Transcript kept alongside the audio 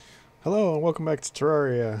Hello and welcome back to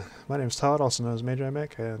Terraria. My name is Todd, also known as Magi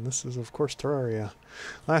Mech, and this is of course Terraria.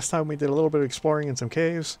 Last time we did a little bit of exploring in some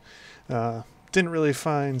caves. Didn't really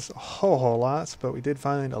find a whole lot, but we did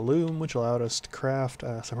find a loom which allowed us to craft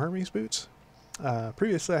some Hermes boots.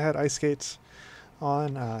 Previously I had ice skates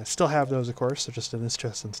on. I still have those of course, they're just in this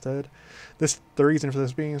chest instead. The reason for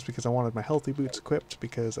this being is because I wanted my healthy boots equipped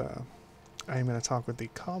because I am going to talk with the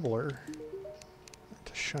cobbler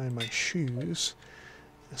to shine my shoes,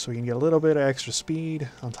 so we can get a little bit of extra speed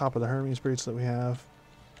on top of the Hermes boots that we have.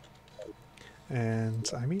 And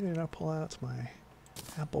I immediately now pull out my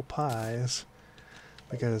apple pies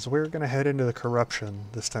because we're going to head into the corruption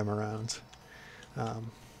this time around. I'm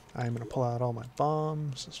going to pull out all my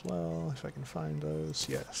bombs as well, if I can find those.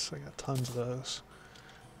 Yes, I got tons of those.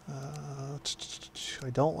 I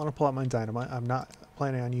don't want to pull out my dynamite. I'm not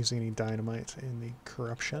planning on using any dynamite in the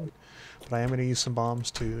corruption, but I am going to use some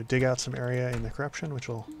bombs to dig out some area in the corruption, which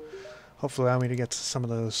will hopefully allow me to get some of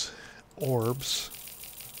those orbs,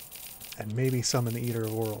 and maybe some in the Eater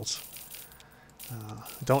of Worlds. I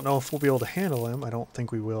don't know if we'll be able to handle them. I don't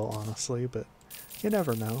think we will, honestly, but you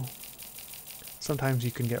never know. Sometimes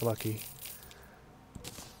you can get lucky.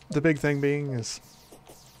 The big thing being is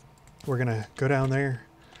we're going to go down there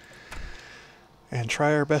and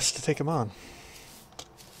try our best to take him on.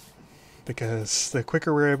 Because the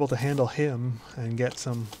quicker we're able to handle him and get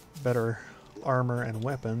some better armor and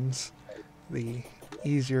weapons, the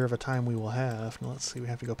easier of a time we will have. Now let's see, we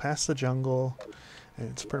have to go past the jungle, and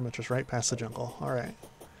it's pretty much just right past the jungle. Alright,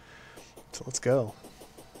 so let's go.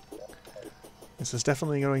 This is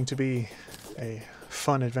definitely going to be a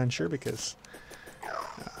fun adventure because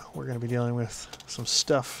we're going to be dealing with some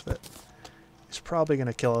stuff that is probably going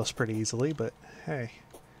to kill us pretty easily, but hey,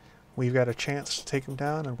 we've got a chance to take him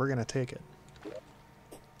down, and we're going to take it.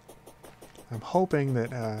 I'm hoping that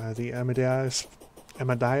the Amadeus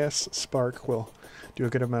Spark will do a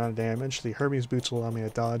good amount of damage. The Hermes boots will allow me to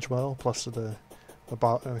dodge well, plus the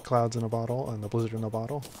clouds in a bottle and the blizzard in a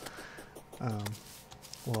bottle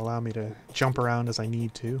will allow me to jump around as I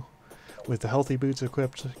need to. With the healthy boots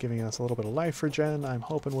equipped, giving us a little bit of life regen, I'm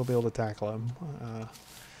hoping we'll be able to tackle him.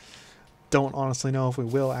 Don't honestly know if we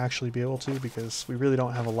will actually be able to, because we really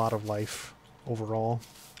don't have a lot of life overall.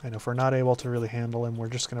 And if we're not able to really handle him, we're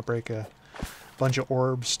just going to break a bunch of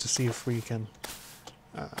orbs to see if we can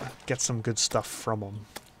get some good stuff from them.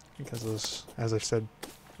 Because those, as I've said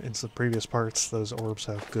in some previous parts, those orbs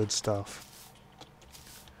have good stuff.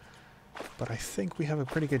 But I think we have a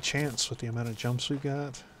pretty good chance with the amount of jumps we've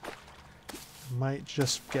got. Might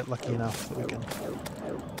just get lucky enough that we can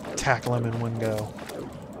tackle him in one go.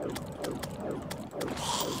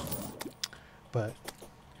 But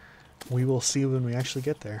we will see when we actually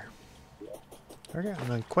get there. We're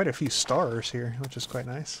getting quite a few stars here, which is quite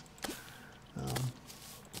nice. I'm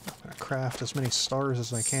going to craft as many stars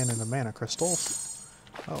as I can into mana crystals.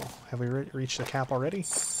 Oh, have we reached the cap already?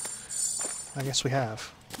 I guess we have.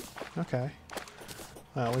 Okay.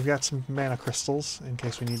 We've got some mana crystals in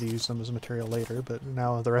case we need to use them as a material later, but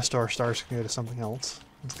now the rest of our stars can go to something else.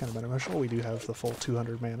 It's kind of beneficial. We do have the full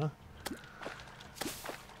 200 mana.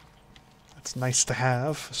 It's nice to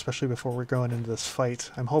have, especially before we're going into this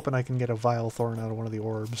fight. I'm hoping I can get a Vile Thorn out of one of the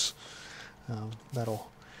orbs.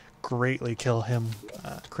 That'll greatly kill him,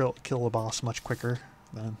 kill the boss much quicker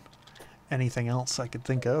than anything else I could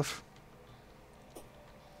think of.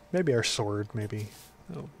 Maybe our sword,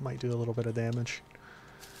 might do a little bit of damage.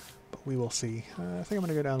 But we will see. I think I'm going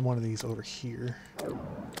to go down one of these over here.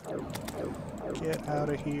 Get out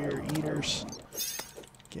of here, eaters.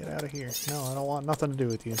 Get out of here. No, I don't want nothing to do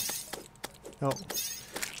with you. Oh,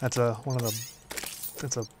 that's a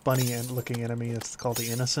bunny-looking enemy. It's called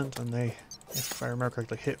the Innocent, and they, if I remember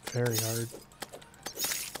correctly, hit very hard.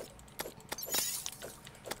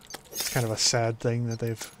 It's kind of a sad thing that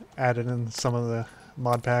they've added in some of the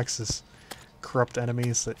mod packs is corrupt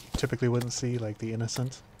enemies that you typically wouldn't see, like the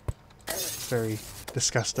Innocent. It's very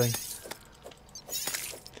disgusting,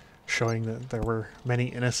 showing that there were many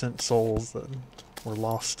innocent souls that were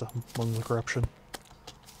lost among the corruption.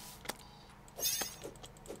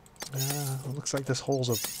 It looks like this hole's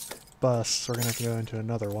a bust, so we're going to have to go into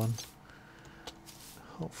another one.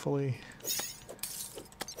 Hopefully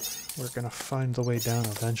we're going to find the way down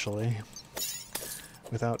eventually.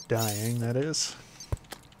 Without dying, that is.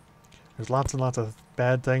 There's lots and lots of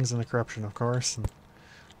bad things in the corruption, of course, and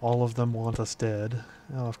all of them want us dead.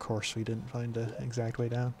 Oh, of course we didn't find the exact way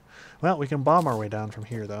down. Well, we can bomb our way down from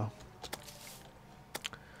here, though.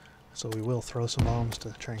 So we will throw some bombs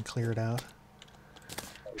to try and clear it out.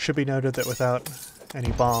 Should be noted that without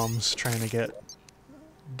any bombs, trying to get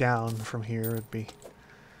down from here would be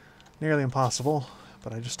nearly impossible,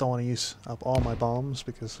 but I just don't want to use up all my bombs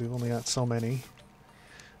because we've only got so many.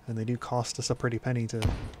 And they do cost us a pretty penny to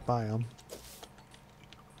buy them.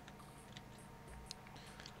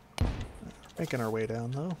 Making our way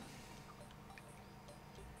down though.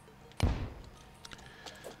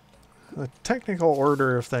 The technical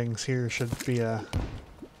order of things here should be that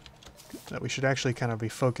we should actually kind of be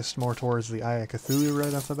focused more towards the Eye of Cthulhu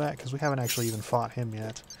right off the bat, because we haven't actually even fought him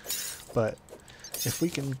yet. But if we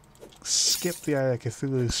can skip the Eye of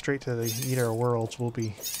Cthulhu straight to the Eater of Worlds, we'll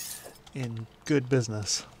be in good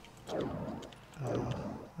business.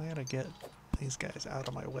 I gotta get these guys out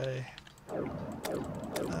of my way.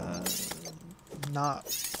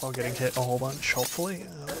 Not while getting hit a whole bunch, hopefully.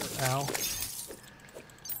 Ow.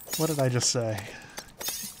 What did I just say?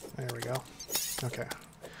 There we go. Okay.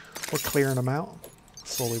 We're clearing them out,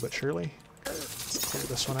 slowly but surely. Let's clear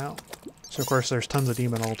this one out. So of course there's tons of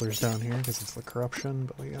demon altars down here because it's the corruption,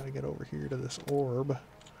 but we gotta get over here to this orb.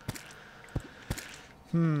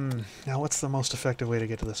 Now what's the most effective way to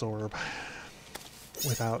get to this orb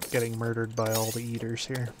without getting murdered by all the eaters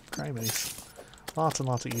here? Criminies. Lots and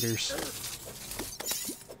lots of eaters.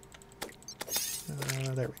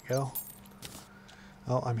 There we go.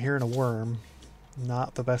 Oh, I'm hearing a worm.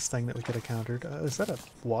 Not the best thing that we could have countered. Is that a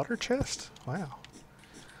water chest? Wow.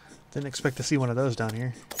 Didn't expect to see one of those down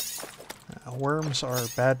here. Worms are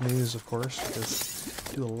bad news, of course, because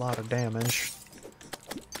they do a lot of damage.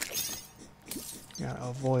 You gotta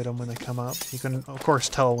avoid them when they come up. You can, of course,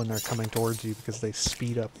 tell when they're coming towards you because they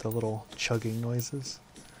speed up the little chugging noises.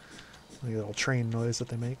 The little train noise that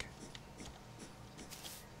they make.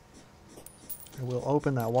 I will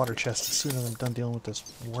open that water chest as soon as I'm done dealing with this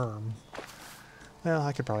worm. Well,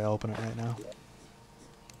 I could probably open it right now.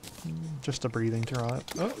 Just a breathing draught.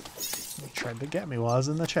 Oh! He tried to get me while I was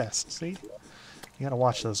in the chest, see? You gotta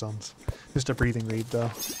watch those ones. Just a breathing reed,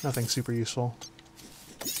 though. Nothing super useful.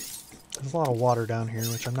 There's a lot of water down here,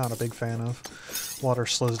 which I'm not a big fan of. Water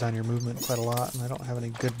slows down your movement quite a lot, and I don't have any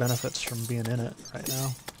good benefits from being in it right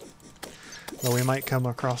now. Though we might come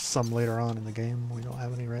across some later on in the game. We don't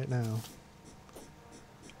have any right now.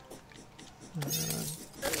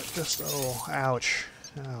 Oh, ouch.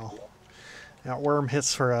 Ow. That worm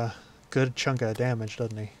hits for a good chunk of damage,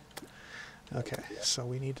 doesn't he? Okay, so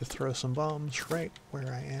we need to throw some bombs right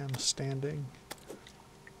where I am standing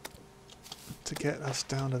to get us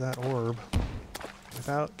down to that orb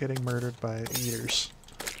without getting murdered by eaters.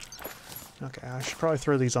 Okay, I should probably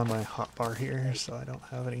throw these on my hotbar here so I don't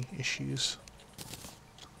have any issues.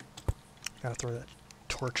 Gotta throw that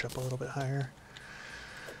torch up a little bit higher.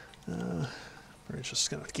 We're just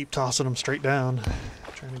gonna keep tossing them straight down,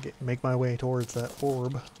 trying to make my way towards that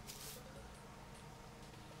orb.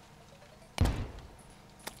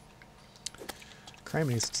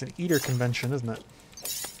 Criminies, it's an eater convention, isn't it?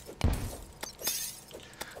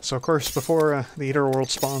 So of course, before the Eater World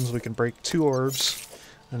spawns, we can break 2 orbs,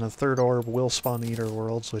 and the 3rd orb will spawn the Eater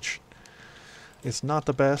Worlds, which is not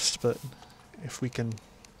the best, but if we can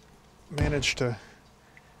manage to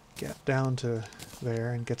get down to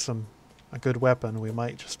there and get a good weapon, we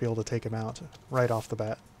might just be able to take him out right off the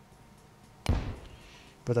bat.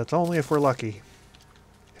 But that's only if we're lucky.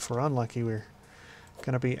 If we're unlucky, we're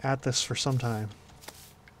going to be at this for some time.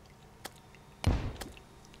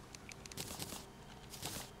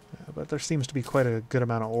 But there seems to be quite a good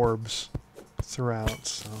amount of orbs throughout,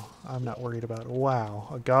 so I'm not worried about it. Wow,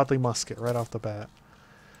 a godly musket right off the bat.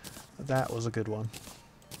 That was a good one.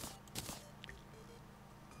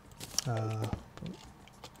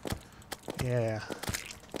 Yeah,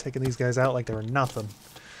 taking these guys out like they were nothing.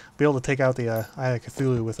 Be able to take out the Eye of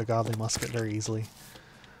Cthulhu with a godly musket very easily.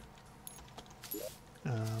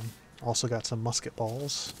 Also got some musket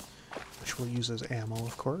balls, which we'll use as ammo,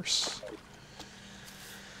 of course.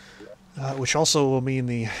 Which also will mean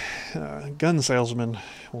the gun salesman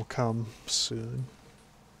will come soon.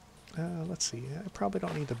 Let's see, I probably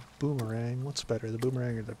don't need the boomerang. What's better, the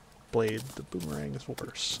boomerang or the blade? The boomerang is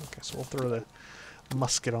worse. Okay, so we'll throw the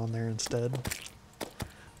musket on there instead.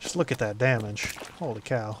 Just look at that damage. Holy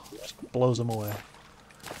cow. Just blows them away.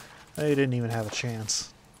 They didn't even have a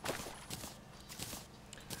chance.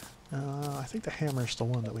 I think the hammer is the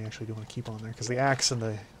one that we actually do want to keep on there, because the axe and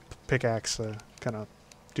the pickaxe kind of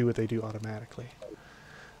do what they do automatically.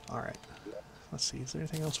 Alright. Let's see, is there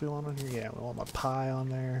anything else we want on here? Yeah, we want my pie on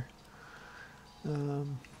there.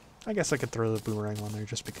 I guess I could throw the boomerang on there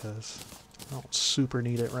just because I don't super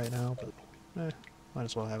need it right now, but might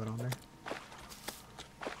as well have it on there.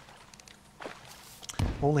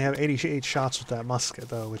 Only have 88 shots with that musket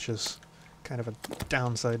though, which is kind of a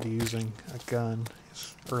downside to using a gun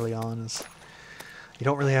early on, is you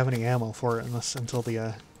don't really have any ammo for it until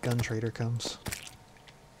the gun trader comes.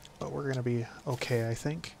 we're going to be okay, I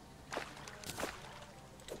think.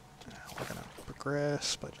 We're going to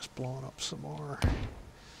progress by just blowing up some more.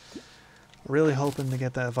 Really hoping to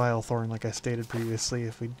get that Vile Thorn like I stated previously.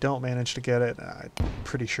 If we don't manage to get it, I'm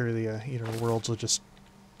pretty sure the Eater of Worlds will just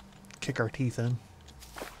kick our teeth in.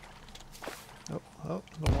 Oh,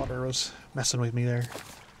 the water was messing with me there.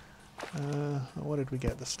 What did we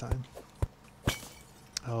get this time?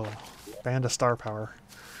 Oh, Band of Star Power.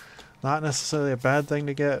 Not necessarily a bad thing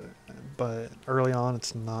to get, but early on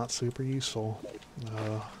it's not super useful.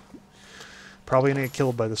 Probably gonna get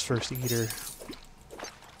killed by this first Eater.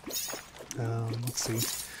 Let's see.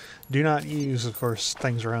 Do not use, of course,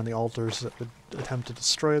 things around the altars that would attempt to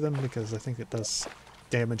destroy them, because I think it does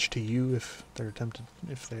damage to you if they are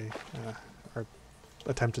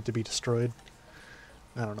attempted to be destroyed.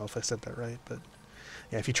 I don't know if I said that right, but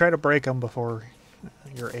yeah, if you try to break them before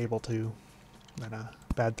you're able to, then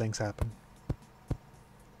bad things happen.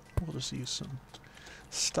 We'll just use some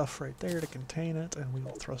stuff right there to contain it, and we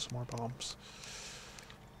will throw some more bombs.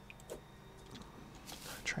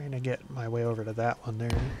 Trying to get my way over to that one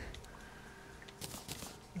there.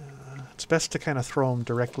 It's best to kind of throw them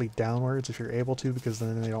directly downwards if you're able to, because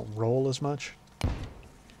then they don't roll as much.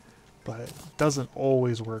 But it doesn't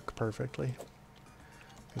always work perfectly.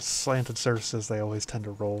 Because slanted surfaces, they always tend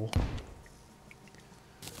to roll.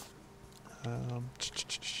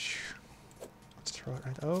 Let's throw it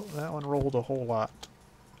right. Oh, that one rolled a whole lot.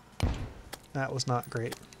 That was not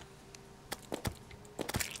great.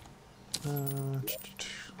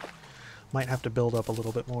 Might have to build up a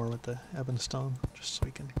little bit more with the ebon stone, just so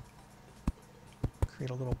we can create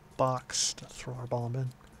a little box to throw our bomb in.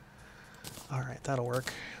 Alright, that'll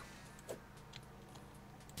work.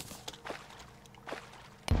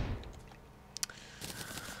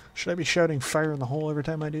 Should I be shouting fire in the hole every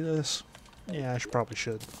time I do this? Yeah, probably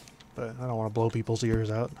should, but I don't want to blow people's ears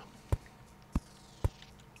out.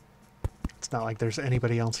 It's not like there's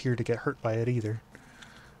anybody else here to get hurt by it either.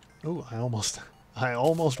 Oh, I almost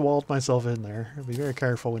walled myself in there. Be very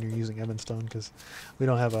careful when you're using ebon stone, because we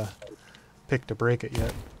don't have a pick to break it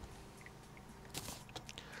yet.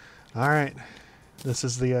 Alright, this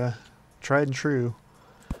is the tried and true.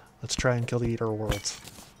 Let's try and kill the Eater of Worlds.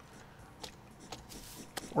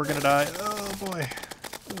 We're gonna die. Oh boy.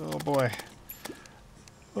 Oh boy.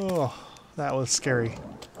 Oh, that was scary.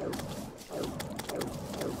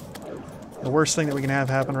 The worst thing that we can have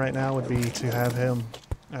happen right now would be to have him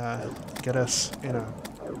get us in a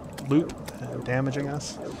loop, damaging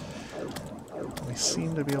us. We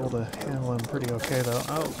seem to be able to handle him pretty okay though.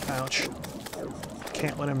 Oh, ouch.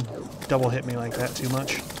 Can't let him double hit me like that too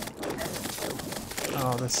much.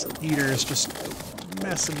 Oh, this Eater is just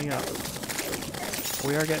messing me up.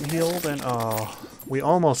 We are getting healed, and oh, we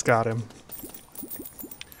almost got him.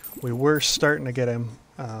 We were starting to get him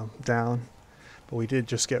down, but we did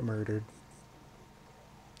just get murdered.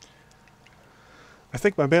 I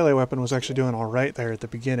think my melee weapon was actually doing alright there at the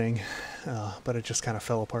beginning, but it just kind of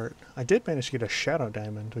fell apart. I did manage to get a Shadow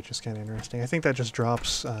Diamond, which is kind of interesting. I think that just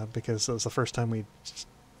drops because it was the first time we'd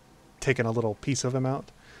taken a little piece of him out.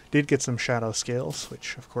 Did get some Shadow Scales,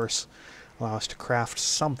 which of course allow us to craft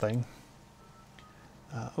something.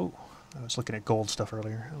 Oh, I was looking at gold stuff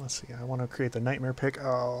earlier. Let's see, I want to create the Nightmare Pick.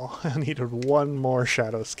 Oh, I needed one more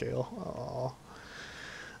Shadow Scale. Oh,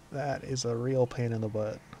 that is a real pain in the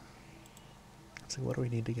butt. Let's see, what do we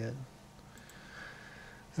need to get?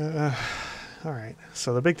 Alright,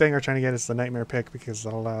 so the big thing we're trying to get is the Nightmare Pick, because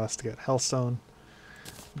that'll allow us to get Hellstone,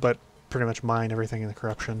 but pretty much mine everything in the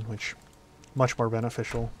Corruption, which much more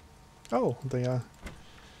beneficial. Oh,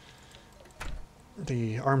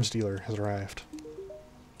 the arms dealer has arrived.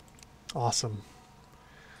 Awesome.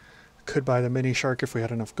 Could buy the mini shark if we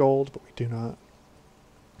had enough gold, but we do not.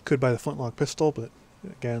 Could buy the flintlock pistol, but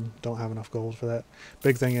again, don't have enough gold for that.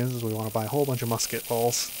 Big thing is we want to buy a whole bunch of musket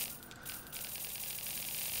balls,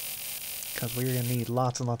 because we're going to need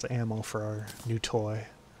lots and lots of ammo for our new toy.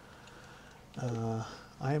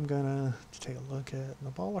 I am going to take a look at the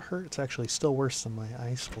Ball of Hurt. It's actually still worse than my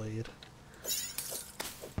Ice Blade.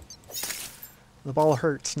 The Ball of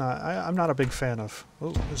Hurt's not... I'm not a big fan of...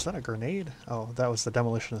 Oh, is that a grenade? Oh, that was the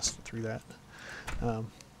Demolitionist that threw that. I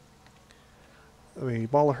mean,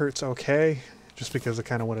 Ball of Hurt's okay, just because of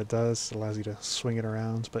kind of what it does. It allows you to swing it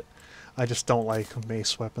around, but I just don't like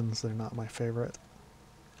mace weapons. They're not my favorite.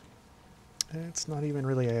 It's not even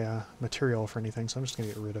really a material for anything, so I'm just going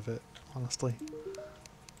to get rid of it, honestly.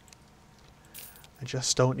 I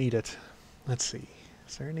just don't need it. Let's see.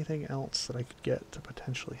 Is there anything else that I could get to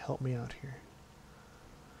potentially help me out here?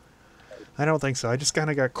 I don't think so. I just kind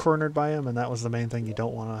of got cornered by him, and that was the main thing you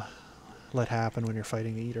don't want to let happen when you're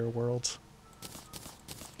fighting the Eater of Worlds.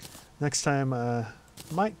 Next time,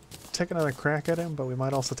 might take another crack at him, but we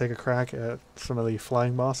might also take a crack at some of the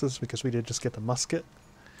flying bosses, because we did just get the musket,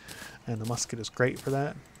 and the musket is great for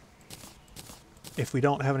that. If we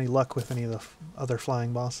don't have any luck with any of the other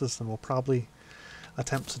flying bosses, then we'll probably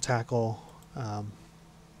attempt to tackle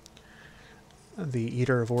the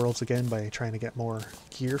Eater of Worlds again by trying to get more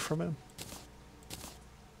gear from him.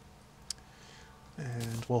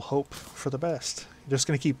 And we'll hope for the best. I'm just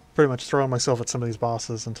going to keep pretty much throwing myself at some of these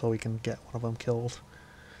bosses until we can get one of them killed,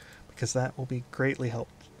 because that will be greatly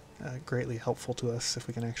helpful to us if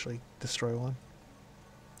we can actually destroy one.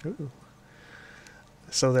 Ooh.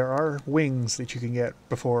 So there are wings that you can get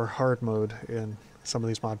before hard mode in some of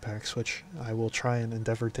these mod packs, which I will try and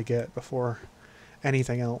endeavor to get before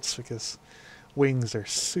anything else, because wings are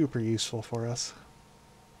super useful for us.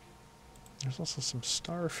 There's also some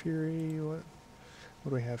Star Fury. What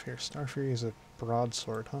do we have here? Star Fury is a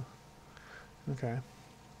broadsword, huh? Okay.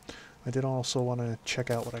 I did also want to check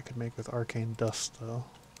out what I could make with Arcane Dust, though.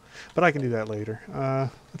 But I can do that later.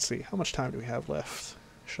 Let's see. How much time do we have left?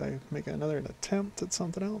 Should I make another attempt at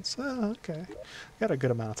something else? Okay. Got a good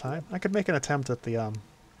amount of time. I could make an attempt at the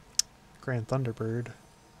Grand Thunderbird,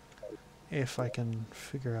 if I can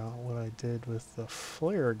figure out what I did with the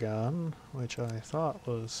flare gun, which I thought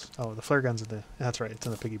was... Oh, the flare gun's in the... That's right, it's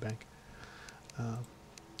in the piggy bank.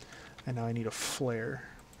 And now I need a flare.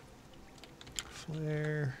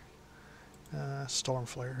 Flare... Storm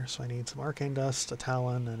Flare, so I need some Arcane Dust, a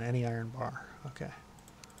Talon, and any Iron Bar. Okay.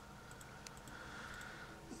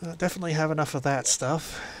 Definitely have enough of that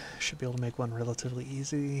stuff. Should be able to make one relatively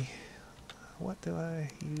easy. What do I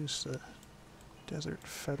use the Desert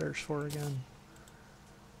Feathers for again?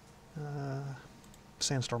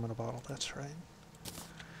 Sandstorm in a bottle, that's right.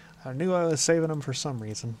 I knew I was saving them for some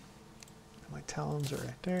reason. My Talons are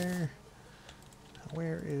right there.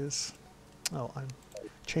 Where is... Oh, I'm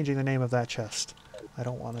changing the name of that chest. I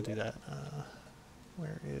don't want to do that.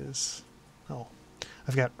 Where is... Oh,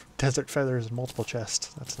 I've got Desert Feathers in multiple chests.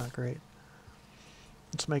 That's not great.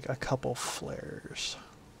 Let's make a couple flares.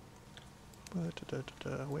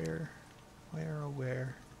 Where?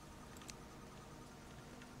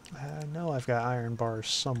 I know I've got iron bars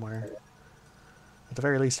somewhere. At the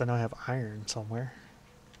very least, I know I have iron somewhere.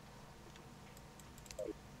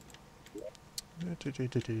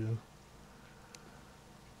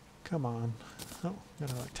 Come on. Oh, got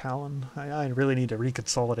a Talon. I really need to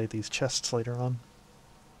reconsolidate these chests later on.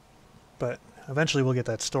 But eventually we'll get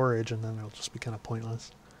that storage, and then it'll just be kind of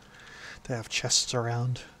pointless to have chests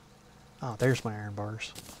around. Oh, there's my iron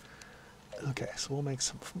bars. Okay, so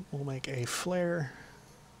we'll make a flare.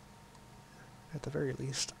 At the very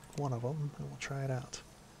least, one of them, and we'll try it out.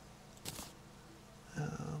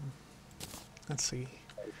 Let's see.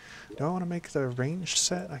 Do I want to make the ranged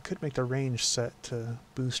set? I could make the ranged set to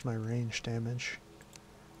boost my range damage.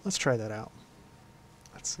 Let's try that out.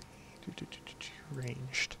 Let's see.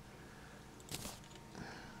 Ranged.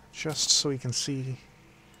 Just so we can see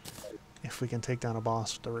if we can take down a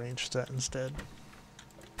boss with the ranged set instead.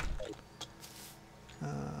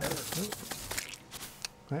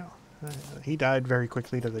 Well, he died very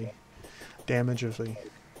quickly to the damage of the...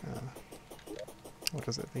 what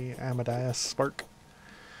is it? The Amadeus Spark.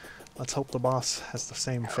 Let's hope the boss has the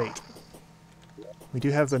same fate. We do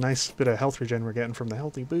have the nice bit of health regen we're getting from the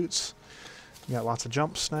healthy boots. We got lots of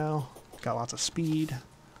jumps now. Got lots of speed.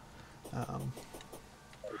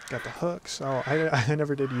 Got the hooks. Oh, I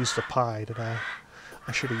never did use the pie, did I?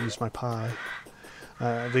 I should have used my pie.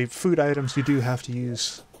 The food items you do have to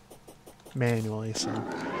use manually, so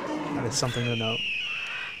that is something to note.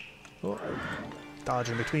 Oh, dodge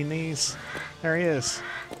in between these. There he is.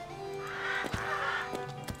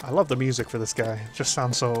 I love the music for this guy. It just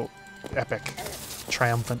sounds so epic,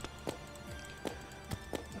 triumphant.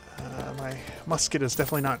 My musket is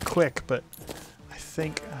definitely not quick, but I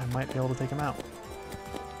think I might be able to take him out.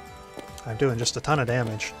 I'm doing just a ton of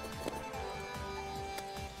damage.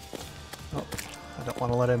 Oh, I don't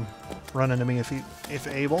want to let him run into me if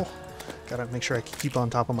able. Gotta make sure I keep on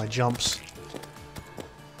top of my jumps.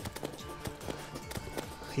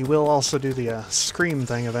 He will also do the scream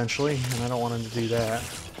thing eventually, and I don't want him to do that.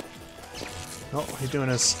 Oh, he's doing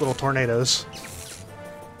his little tornadoes.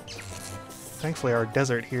 Thankfully our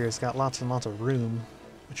desert here has got lots and lots of room,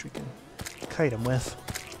 which we can kite him with.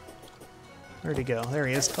 Where'd he go? There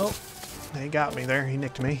he is. Oh, he got me there. He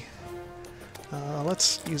nicked me.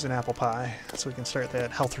 Let's use an apple pie so we can start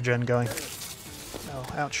that health regen going. Oh,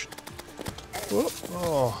 ouch. Whoa.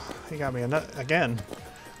 Oh, he got me again.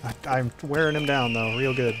 I'm wearing him down though,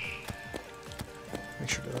 real good. Make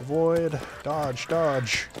sure to avoid, dodge,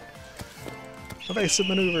 dodge. Evasive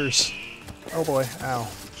maneuvers. Oh boy, ow.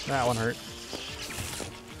 That one hurt.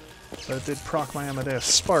 But it did proc my Amadeus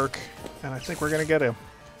Spark, and I think we're going to get him.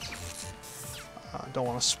 I don't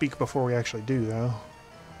want to speak before we actually do, though.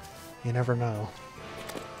 You never know.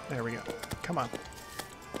 There we go. Come on.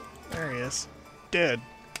 There he is. Dead.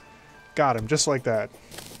 Got him, just like that.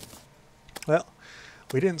 Well,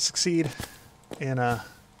 we didn't succeed in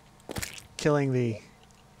killing the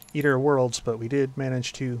Eater of Worlds, but we did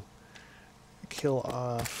manage to kill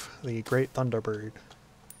off the Great Thunderbird.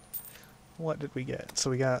 What did we get? So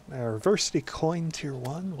we got a Reversity Coin Tier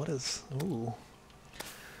 1. What is... Ooh.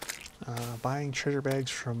 Buying treasure bags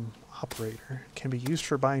from Operator. Can be used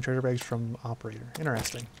for buying treasure bags from Operator.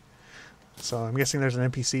 Interesting. So I'm guessing there's an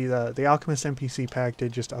NPC. The Alchemist NPC pack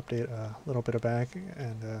did just update a little bit of back,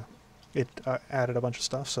 and it added a bunch of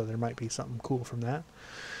stuff, so there might be something cool from that.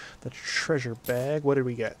 The treasure bag. What did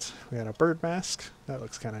we get? We got a bird mask. That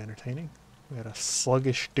looks kind of entertaining. We got a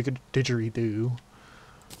sluggish didgeridoo.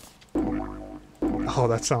 Oh,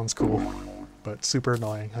 that sounds cool, but super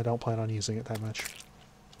annoying. I don't plan on using it that much.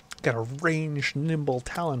 Got a ranged nimble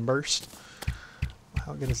talon burst.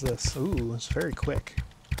 How good is this? Ooh, it's very quick.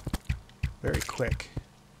 Very quick.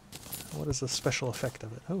 What is the special effect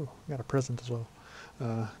of it? Oh, got a present as well.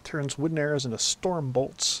 Turns wooden arrows into storm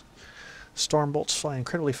bolts. Storm bolts fly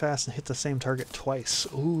incredibly fast and hit the same target twice.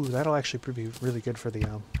 Ooh, that'll actually be really good for the...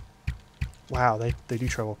 Wow, they do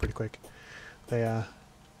travel pretty quick. That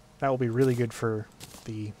will be really good for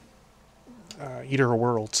the Eater of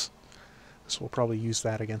Worlds. So we'll probably use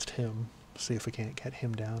that against him. See if we can't get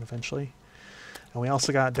him down eventually. And we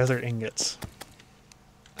also got desert ingots,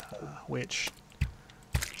 which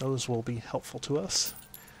those will be helpful to us.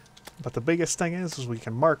 But the biggest thing is we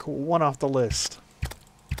can mark one off the list.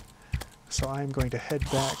 So I'm going to head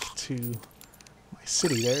back to my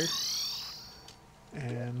city there.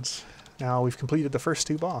 And now we've completed the first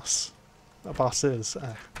two bosses.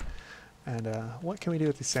 And what can we do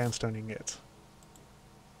with these sandstone ingots?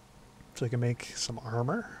 So we can make some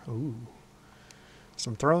armor. Ooh.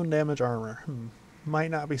 Some thrown damage armor.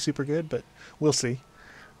 Might not be super good, but we'll see.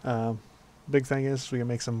 Big thing is we can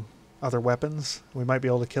make some other weapons. We might be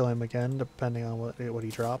able to kill him again, depending on what he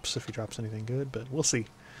drops, if he drops anything good, but we'll see.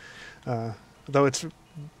 Though it's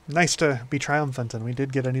nice to be triumphant, and we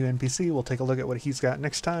did get a new NPC. We'll take a look at what he's got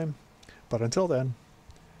next time. But until then,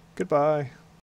 goodbye.